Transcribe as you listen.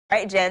All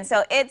right, Jen,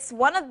 so it's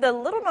one of the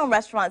little-known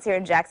restaurants here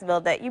in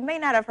Jacksonville that you may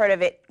not have heard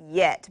of it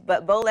yet,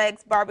 but Bowlegs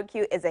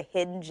Barbecue is a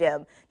hidden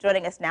gem.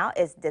 Joining us now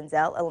is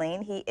Denzel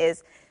Aline. He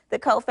is the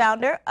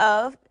co-founder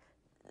of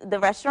the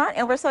restaurant,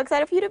 and we're so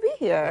excited for you to be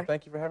here. Well,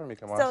 thank you for having me,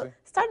 Kamasi. So,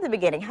 start at the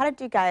beginning. How did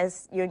you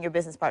guys, you and your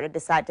business partner,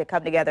 decide to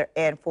come together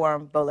and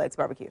form Bowlegs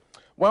Barbecue?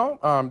 Well,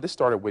 this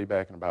started way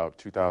back in about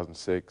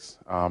 2006,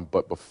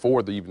 but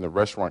before even the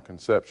restaurant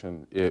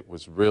conception, it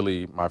was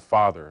really my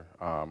father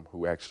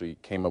who actually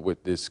came up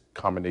with this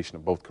combination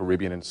of both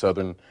Caribbean and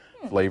Southern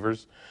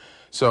flavors.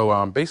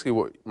 So basically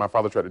what my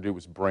father tried to do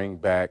was bring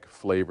back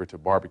flavor to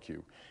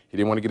barbecue. He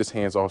didn't want to get his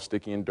hands all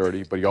sticky and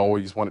dirty, but he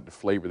always wanted the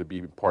flavor to be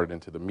imparted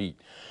into the meat.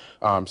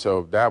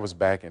 So that was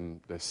back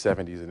in the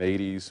 70s and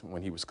 80s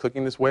when he was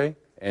cooking this way.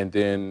 And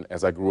then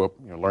as I grew up,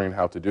 learning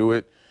how to do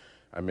it,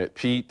 I met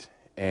Pete,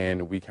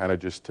 and we kind of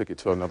just took it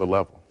to another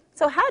level.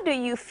 So how do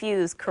you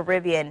fuse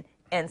Caribbean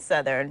and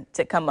Southern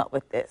to come up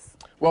with this?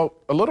 Well,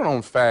 a little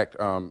known fact,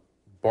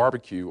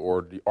 barbecue,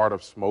 or the art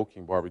of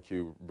smoking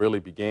barbecue, really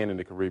began in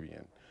the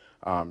Caribbean.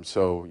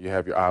 So you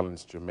have your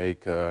islands,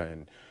 Jamaica,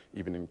 and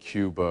even in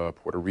Cuba,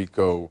 Puerto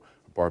Rico,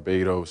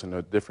 Barbados, and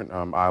the different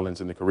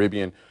islands in the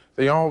Caribbean.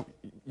 They all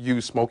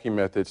use smoking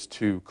methods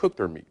to cook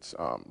their meats.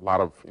 A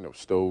lot of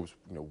stoves,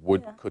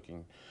 wood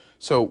cooking.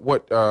 So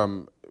what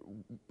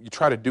you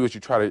try to do is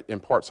you try to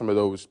impart some of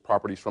those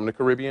properties from the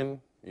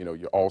Caribbean. Your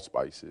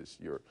allspices,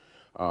 your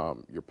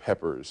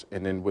peppers,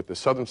 and then with the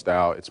Southern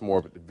style, it's more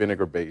of a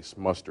vinegar-based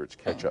mustards,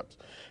 ketchups.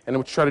 And then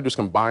what you try to do is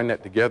combine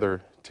that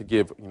together to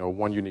give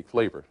one unique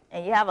flavor.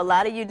 And you have a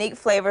lot of unique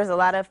flavors, a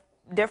lot of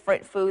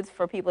different foods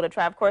for people to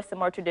try. Of course, the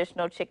more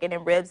traditional chicken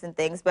and ribs and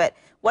things, but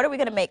what are we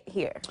going to make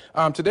here?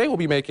 Today we'll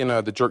be making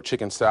the jerk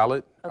chicken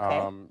salad.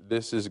 Okay.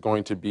 This is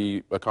going to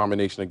be a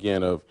combination,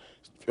 again, of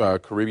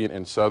Caribbean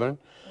and Southern.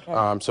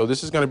 Okay. So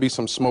this is going to be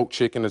some smoked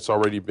chicken that's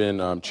already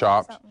been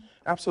chopped.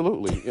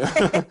 Absolutely.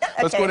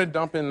 Let's go ahead and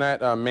dump in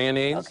that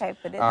mayonnaise. Okay,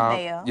 put in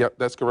mayo. Yep,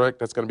 that's correct.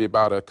 That's going to be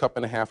about 1.5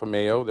 cups of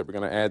mayo that we're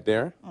going to add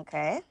there.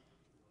 Okay.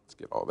 Let's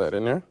get all that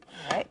in there.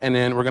 All right. And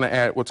then we're going to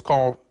add what's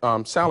called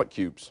salad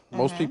cubes.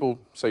 Most people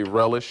say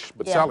relish,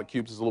 but salad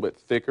cubes is a little bit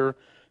thicker.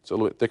 It's a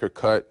little bit thicker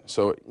cut,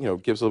 so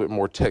it gives a little bit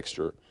more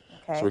texture.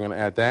 Okay. So we're going to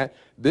add that.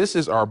 This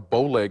is our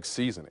Bowlegs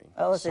seasoning.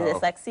 Oh, so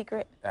it's like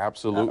secret?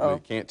 Absolutely.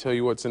 Can't tell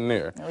you what's in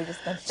there. We're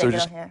just going to shake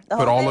it on here.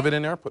 Put all of it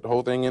in there. Put the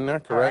whole thing in there,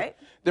 correct? All right.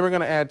 Then we're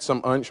going to add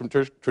some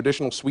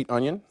traditional sweet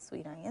onion.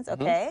 Sweet onions,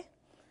 okay.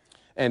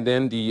 And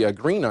then the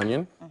green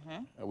onion,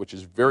 which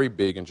is very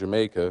big in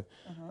Jamaica.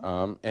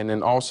 And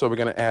then also we're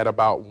going to add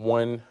about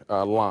 1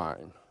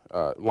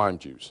 lime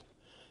juice.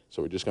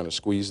 So we're just going to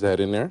squeeze that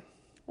in there.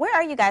 Where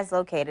are you guys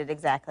located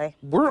exactly?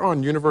 We're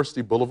on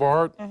University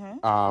Boulevard,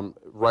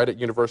 right at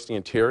University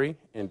and Terry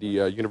in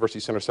the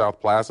University Center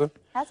South Plaza.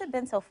 How's it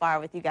been so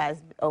far with you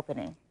guys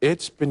opening?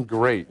 It's been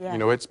great.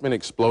 Yeah. It's been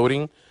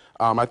exploding.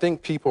 I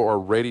think people are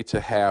ready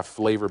to have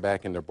flavor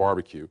back in their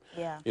barbecue.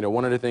 Yeah.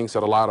 One of the things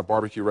that a lot of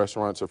barbecue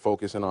restaurants are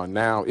focusing on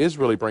now is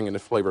really bringing the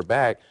flavor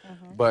back,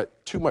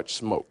 but too much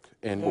smoke.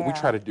 And what we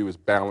try to do is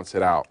balance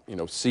it out.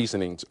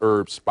 Seasonings,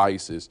 herbs,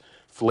 spices,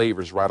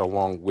 flavors right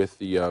along with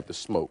the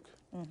smoke.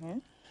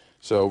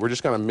 So we're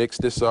just going to mix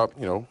this up,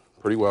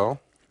 pretty well,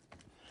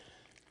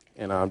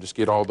 and just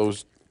get all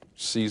those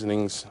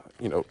seasonings,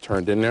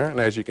 turned in there. And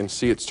as you can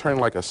see, it's turned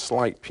like a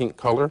slight pink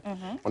color. I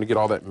want to get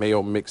all that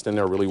mayo mixed in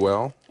there really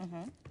well.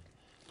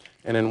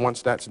 And then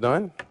once that's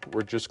done,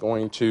 we're just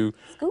going to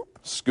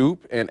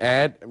scoop and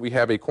add. We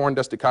have a corn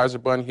dusted Kaiser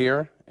bun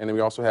here, and then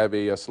we also have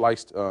a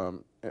sliced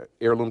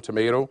heirloom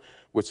tomato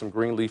with some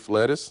green leaf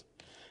lettuce.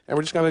 And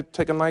we're just going to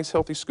take a nice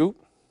healthy scoop.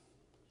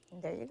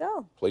 There you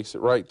go. Place it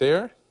right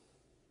there.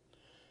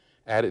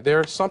 Add it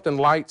there. Something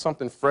light,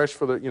 something fresh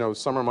for the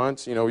summer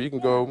months. You can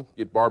go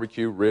get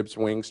barbecue, ribs,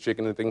 wings,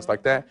 chicken, and things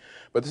like that.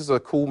 But this is a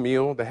cool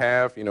meal to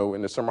have,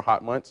 in the summer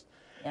hot months.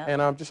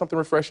 And just something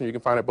refreshing you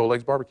can find at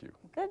Bowlegs Barbecue.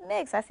 Good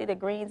mix. I see the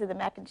greens and the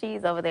mac and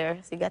cheese over there,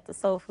 so you got the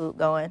soul food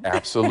going.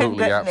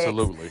 Absolutely,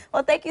 absolutely. Mix.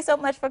 Well, thank you so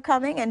much for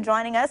coming and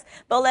joining us.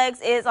 Bowlegs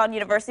is on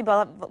University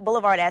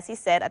Boulevard, as he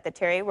said, at the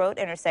Terry Road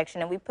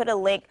intersection, and we put a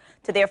link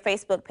to their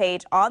Facebook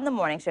page on the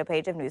Morning Show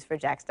page of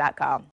news4jax.com.